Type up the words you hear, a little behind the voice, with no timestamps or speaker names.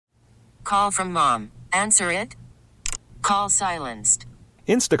Call from mom. Answer it. Call silenced.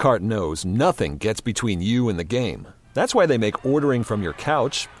 Instacart knows nothing gets between you and the game. That's why they make ordering from your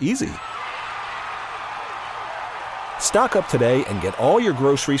couch easy. Stock up today and get all your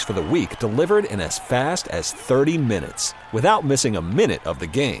groceries for the week delivered in as fast as 30 minutes without missing a minute of the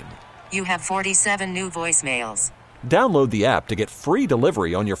game. You have 47 new voicemails. Download the app to get free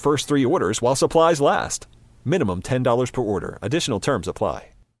delivery on your first 3 orders while supplies last. Minimum $10 per order. Additional terms apply.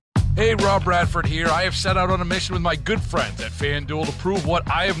 Hey, Rob Bradford here. I have set out on a mission with my good friends at FanDuel to prove what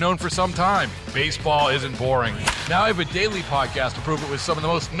I have known for some time. Baseball isn't boring. Now I have a daily podcast to prove it with some of the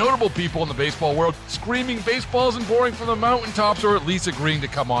most notable people in the baseball world, screaming baseball isn't boring from the mountaintops, or at least agreeing to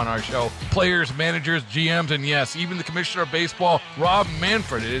come on our show. Players, managers, GMs, and yes, even the commissioner of baseball, Rob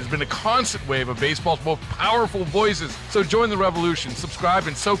Manfred. It has been a constant wave of baseball's most powerful voices. So join the revolution. Subscribe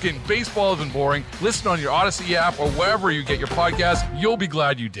and soak in Baseball Isn't Boring. Listen on your Odyssey app or wherever you get your podcasts. You'll be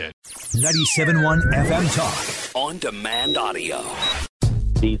glad you did. 97.1 FM Talk. On demand audio.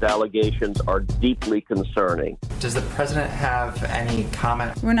 These allegations are deeply concerning. Does the president have any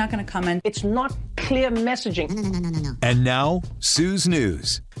comment? We're not going to comment. It's not clear messaging. No. And now, Sue's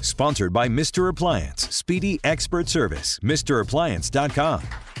News. Sponsored by Mr. Appliance. Speedy expert service. MrAppliance.com.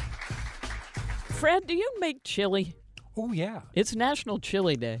 Fred, do you make chili? Oh, yeah. It's National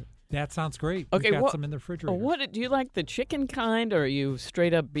Chili Day. That sounds great. Okay, We've got some in the refrigerator. What do you like, the chicken kind, or are you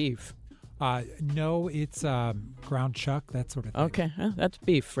straight up beef? No, it's ground chuck, that sort of thing. Okay, that's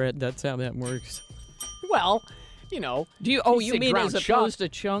beef, Fred. That's how that works. Well, you know. Do you? Oh, you mean as opposed to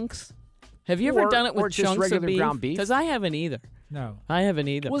chunks? Have you ever done it with just chunks regular of beef? Ground beef? Because I haven't either. No, I haven't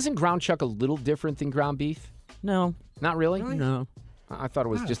either. Wasn't ground chuck a little different than ground beef? No, not really. No, I thought it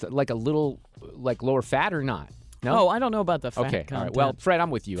was just like a little, like lower fat or not. No? Oh, I don't know about the fat content. All right. Well, Fred, I'm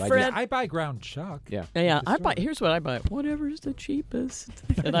with you. Fred, I buy ground chuck. Yeah. I buy. Here's what I buy. Whatever's the cheapest.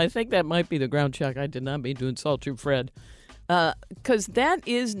 And I think that might be the ground chuck. I did not mean to insult you, Fred. Because that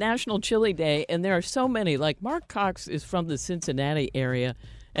is National Chili Day, and there are so many. Like Mark Cox is from the Cincinnati area,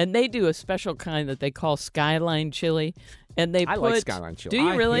 and they do a special kind that they call Skyline Chili. And they like Skyline Chili. Do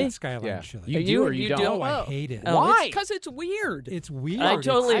you really? I hate Skyline Chili. You do or you don't? No, I hate it. Why? Because it's weird. It's weird. I'm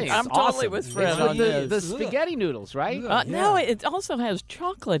totally with Fred on this. The spaghetti noodles, right? No, it also has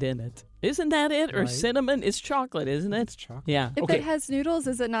chocolate in it. Isn't that it? Or cinnamon? It's chocolate, isn't it? It's chocolate. Yeah. If it has noodles,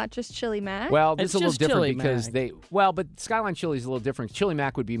 is it not just chili mac? Well, it's a little different because mac. but Skyline Chili is a little different. Chili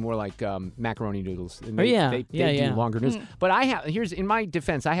mac would be more like macaroni noodles. And they do longer noodles. But in my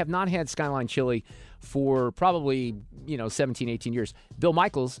defense, I have not had Skyline Chili for probably 17, 18 years. Bill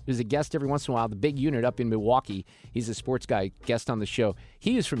Michaels, who's a guest every once in a while, the big unit up in Milwaukee, he's a sports guy, guest on the show.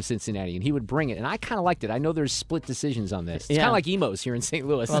 He is from Cincinnati, and he would bring it, and I kind of liked it. I know there's split decisions on this. It's kind of like Emos here in St.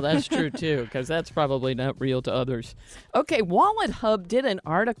 Louis. Well, that's true, too, because that's probably not real to others. Okay, Wallet Hub did an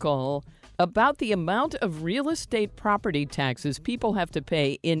article about the amount of real estate property taxes people have to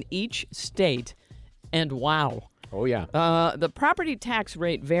pay in each state, and wow. Oh, yeah. The property tax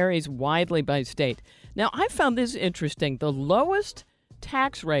rate varies widely by state. Now, I found this interesting. The lowest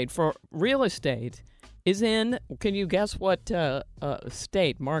tax rate for real estate is in, can you guess what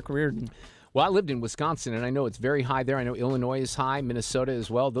state, Mark Reardon? Well, I lived in Wisconsin, and I know it's very high there. I know Illinois is high, Minnesota as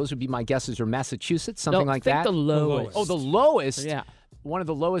well. Those would be my guesses, or Massachusetts, something like that. The lowest. Oh, the lowest? Yeah. One of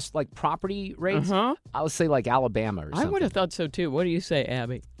the lowest, property rates? I would say, Alabama or something. I would have thought so, too. What do you say,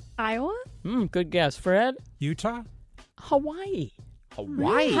 Abby? Iowa? Good guess. Fred? Utah? Hawaii.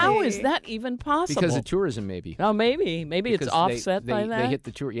 Hawaii? How is that even possible? Because of tourism, maybe. Oh, maybe. Maybe it's offset by that. They hit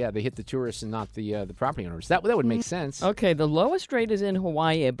the they hit the tourists and not the property owners. That would make sense. Okay, the lowest rate is in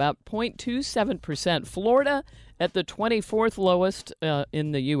Hawaii, about 0.27%. Florida at the 24th lowest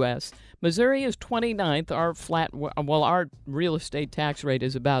in the U.S. Missouri is 29th. Our real estate tax rate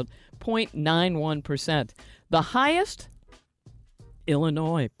is about 0.91%. The highest,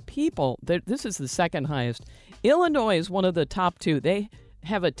 Illinois. People, this is the second highest. Illinois is one of the top two. They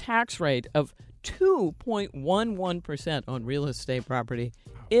have a tax rate of 2.11% on real estate property.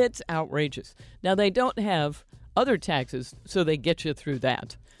 It's outrageous. Now, they don't have other taxes, so they get you through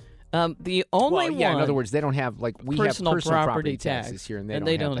that. The only one... in other words, they don't have, we have personal property taxes here, and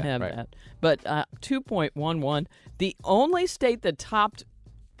they don't have that. But 2.11, the only state that topped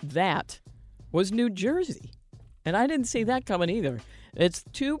that was New Jersey. And I didn't see that coming either. It's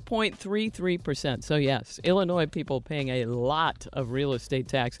 2.33%. So, yes, Illinois people paying a lot of real estate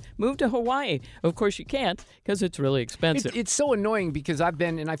tax. Move to Hawaii. Of course, you can't because it's really expensive. It's so annoying because I've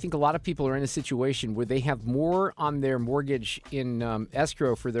been, and I think a lot of people are in a situation where they have more on their mortgage in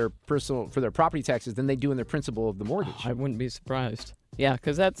escrow for their property taxes than they do in their principal of the mortgage. I wouldn't be surprised. Yeah,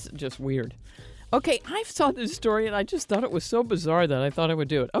 because that's just weird. Okay, I saw this story and I just thought it was so bizarre that I thought I would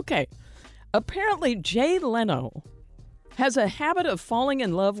do it. Okay. Apparently, Jay Leno has a habit of falling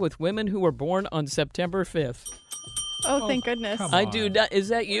in love with women who were born on September 5th. Oh, thank goodness. I do not. Is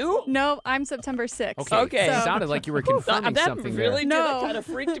that you? No, I'm September 6th. Okay. It sounded like you were confirming that something really there. No. kind of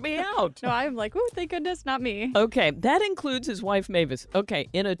freaked me out. No, I'm like, oh, thank goodness, not me. Okay, that includes his wife, Mavis. Okay,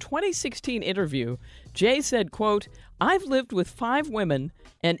 in a 2016 interview, Jay said, quote, "I've lived with 5 women,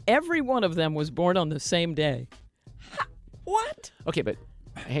 and every one of them was born on the same day." What? Okay, but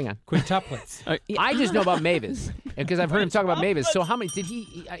hang on. Quintuplets. I just know about Mavis because I've heard him talk about Mavis. So how many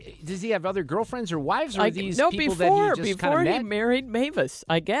does he have other girlfriends or wives, or are these people that he just kind of met? Before he married Mavis,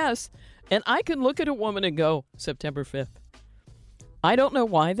 I guess. And I can look at a woman and go, September 5th. I don't know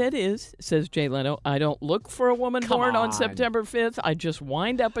why that is, says Jay Leno. I don't look for a woman born on September 5th. I just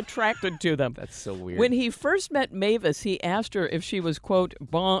wind up attracted to them. That's so weird. When he first met Mavis, he asked her if she was, quote,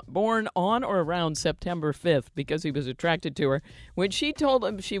 born on or around September 5th because he was attracted to her. When she told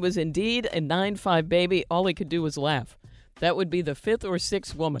him she was indeed a 9/5 baby, all he could do was laugh. That would be the 5th or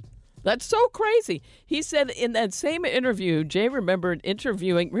 6th woman. That's so crazy. He said in that same interview, Jay remembered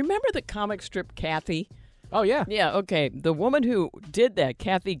interviewing, remember the comic strip Kathy? Oh, yeah. Yeah, okay. The woman who did that,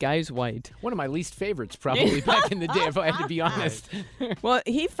 Kathy Geiswhite. One of my least favorites probably back in the day, if I had to be honest. Well,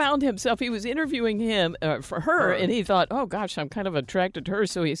 he found himself, he was interviewing him for her, and he thought, oh, gosh, I'm kind of attracted to her.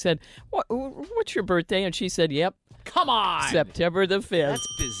 So he said, what's your birthday? And she said, yep. Come on. September the 5th. That's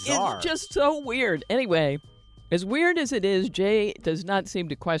bizarre. It's just so weird. Anyway, as weird as it is, Jay does not seem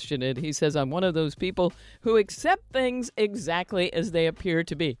to question it. He says, I'm one of those people who accept things exactly as they appear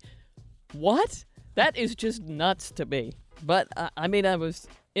to be. What? That is just nuts to me. But, I mean, I was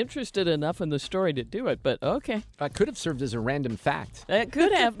interested enough in the story to do it, but okay. I could have served as a random fact. It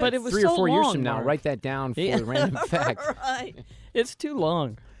could have, but it was 3 so or 4 long, years from now, Mark. write that down for a random fact. Right. It's too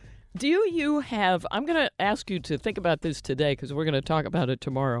long. Do you have, I'm going to ask you to think about this today because we're going to talk about it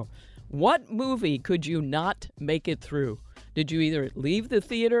tomorrow. What movie could you not make it through? Did you either leave the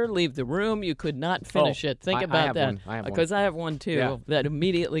theater, leave the room? You could not finish it. Think about that. I have one. Because I have one, too, that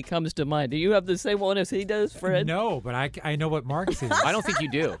immediately comes to mind. Do you have the same one as he does, Fred? No, but I know what Mark's is. I don't think you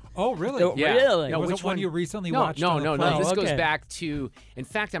do. Oh, really? Yeah. Really? No, which was it one you recently No, watched? no. This okay. goes back to, in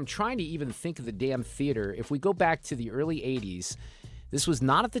fact, I'm trying to even think of the damn theater. If we go back to the early 80s, this was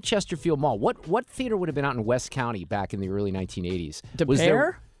not at the Chesterfield Mall. What theater would have been out in West County back in the early 1980s? Was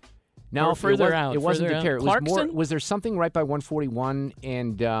there? No, or further out. It wasn't further DePere. out. It was more. Clarkson? Was there something right by 141?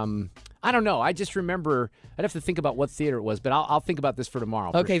 And I don't know. I just remember. I'd have to think about what theater it was, but I'll think about this for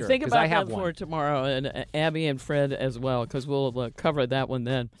tomorrow. Okay, for sure, think 'cause about I have that one. for tomorrow, and Abby and Fred as well, because we'll cover that one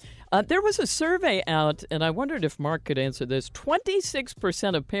then. There was a survey out, and I wondered if Mark could answer this.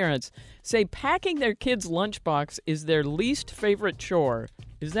 26% of parents say packing their kids' lunchbox is their least favorite chore.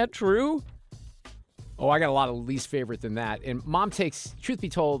 Is that true? Oh, I got a lot of least favorite than that. And truth be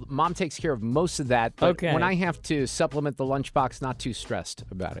told, mom takes care of most of that. But Okay. when I have to supplement the lunchbox, not too stressed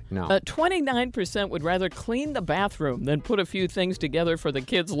about it. No. 29% would rather clean the bathroom than put a few things together for the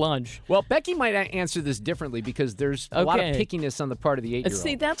kids' lunch. Well, Becky might answer this differently because there's a lot of pickiness on the part of the 8-year-old.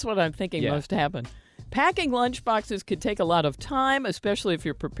 See, that's what I'm thinking must happen. Packing lunchboxes could take a lot of time, especially if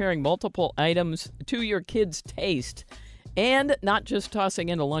you're preparing multiple items to your kids' taste. And not just tossing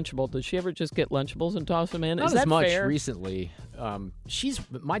in a Lunchable. Does she ever just get Lunchables and toss them in? Not Is that as much fair? recently.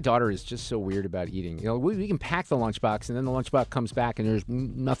 My daughter is just so weird about eating. You know, we can pack the lunchbox, and then the lunchbox comes back, and there's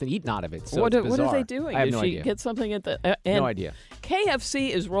nothing eaten out of it. So what it's are bizarre. they doing? I have Does no she idea. get something at the? No idea. KFC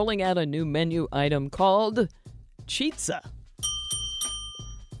is rolling out a new menu item called Chizza.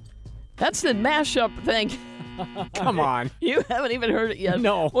 That's the mashup thing. Come on. You haven't even heard it yet.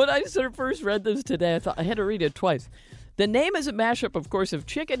 No. When I first read this today, I thought I had to read it twice. The name is a mashup, of course, of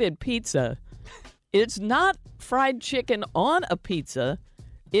chicken and pizza. It's not fried chicken on a pizza.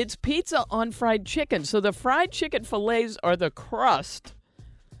 It's pizza on fried chicken. So the fried chicken fillets are the crust.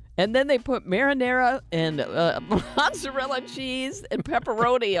 And then they put marinara and mozzarella cheese and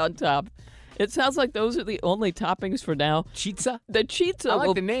pepperoni on top. It sounds like those are the only toppings for now. Chizza? The Chizza. I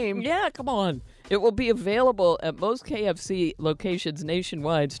like the name. Yeah, come on. It will be available at most KFC locations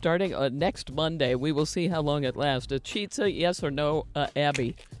nationwide starting on next Monday. We will see how long it lasts. A Chizza, yes or no,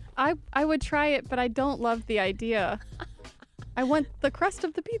 Abby? I would try it, but I don't love the idea. I want the crust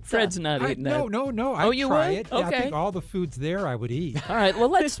of the pizza. Fred's not eating that. No. Oh, you try would? it. Yeah, Okay. I think all the foods there I would eat. All right, well,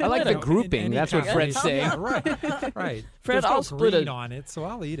 let's I like split the it. grouping. That's what Fred's saying. Yeah, right. Fred, There's no I'll split green it. on it, so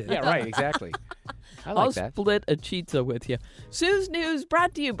I'll eat it. Yeah, right, exactly. I like I'll that. split a Chizza with you. Sue's News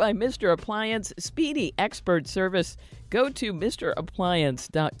brought to you by Mr. Appliance Speedy Expert Service. Go to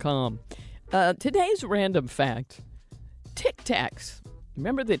MrAppliance.com. Today's random fact, TicTacs.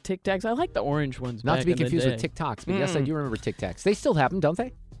 Remember the TicTacs? I like the orange ones Not back to be in the confused day. with TicTocs, but yes, I do remember TicTacs. They still have them, don't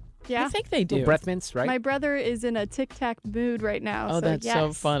they? Yeah. I think they do. Breath mints, right? My brother is in a TicTac mood right now. Oh, so that's yes,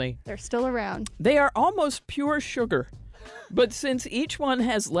 so funny. They're still around. They are almost pure sugar. But since each one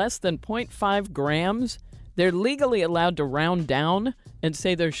has less than 0.5 grams, they're legally allowed to round down and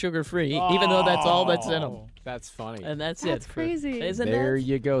say they're sugar-free, even though that's all that's in them. That's funny. And that's it. That's crazy. Isn't There it?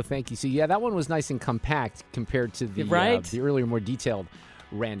 you go. Thank you. So, yeah, that one was nice and compact compared to the the earlier, more detailed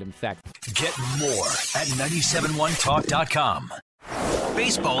random fact. Get more at 971talk.com.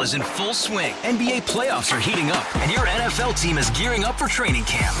 Baseball is in full swing. NBA playoffs are heating up, and your NFL team is gearing up for training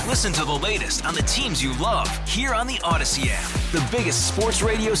camp. Listen to the latest on the teams you love here on the Odyssey app. The biggest sports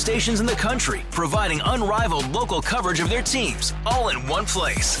radio stations in the country, providing unrivaled local coverage of their teams, all in one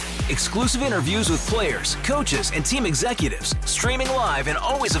place. Exclusive interviews with players, coaches, and team executives, streaming live and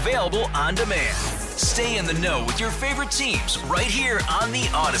always available on demand. Stay in the know with your favorite teams right here on the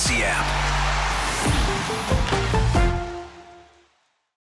Odyssey app.